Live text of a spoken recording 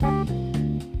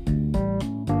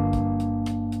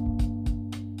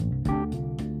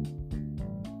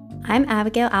I'm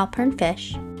Abigail Alpern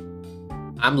Fish.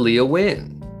 I'm Leah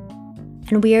Wynn.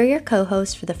 And we are your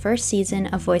co-hosts for the first season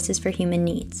of Voices for Human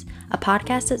Needs, a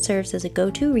podcast that serves as a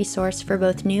go-to resource for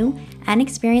both new and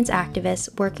experienced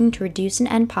activists working to reduce and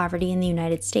end poverty in the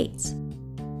United States.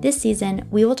 This season,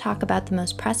 we will talk about the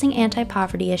most pressing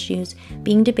anti-poverty issues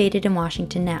being debated in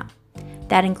Washington now.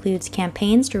 That includes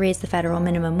campaigns to raise the federal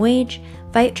minimum wage,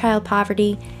 fight child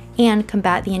poverty, and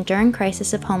combat the enduring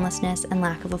crisis of homelessness and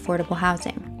lack of affordable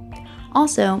housing.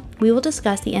 Also, we will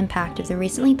discuss the impact of the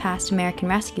recently passed American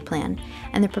Rescue Plan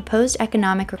and the proposed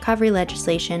economic recovery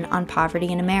legislation on poverty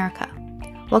in America.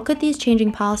 What could these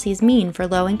changing policies mean for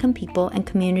low-income people and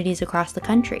communities across the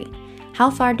country? How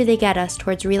far do they get us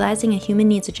towards realizing a human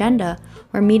needs agenda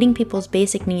where meeting people's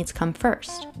basic needs come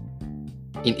first?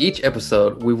 In each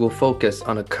episode, we will focus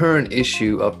on a current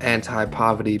issue of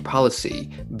anti-poverty policy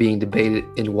being debated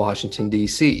in Washington,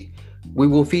 D.C. We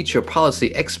will feature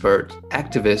policy experts,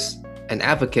 activists, and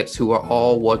advocates who are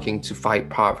all working to fight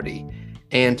poverty,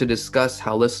 and to discuss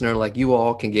how listeners like you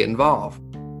all can get involved.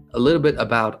 A little bit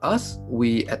about us: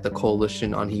 we at the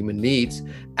Coalition on Human Needs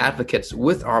advocates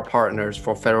with our partners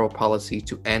for federal policy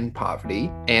to end poverty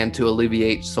and to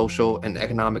alleviate social and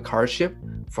economic hardship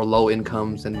for low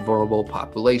incomes and vulnerable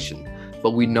population.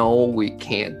 But we know we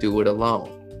can't do it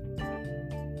alone.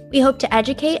 We hope to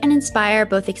educate and inspire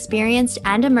both experienced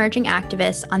and emerging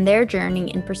activists on their journey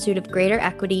in pursuit of greater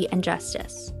equity and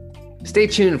justice. Stay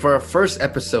tuned for our first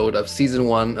episode of Season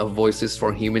 1 of Voices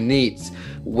for Human Needs,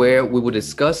 where we will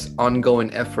discuss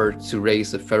ongoing efforts to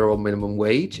raise the federal minimum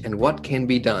wage and what can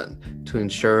be done to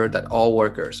ensure that all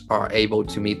workers are able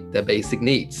to meet their basic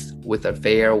needs with a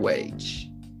fair wage.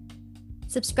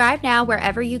 Subscribe now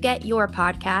wherever you get your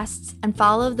podcasts and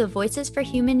follow the Voices for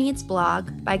Human Needs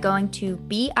blog by going to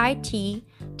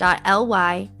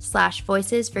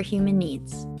bit.ly/Voices for Human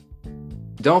Needs.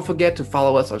 Don't forget to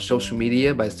follow us on social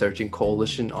media by searching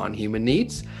Coalition on Human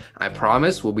Needs. I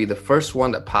promise we'll be the first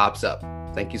one that pops up.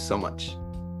 Thank you so much.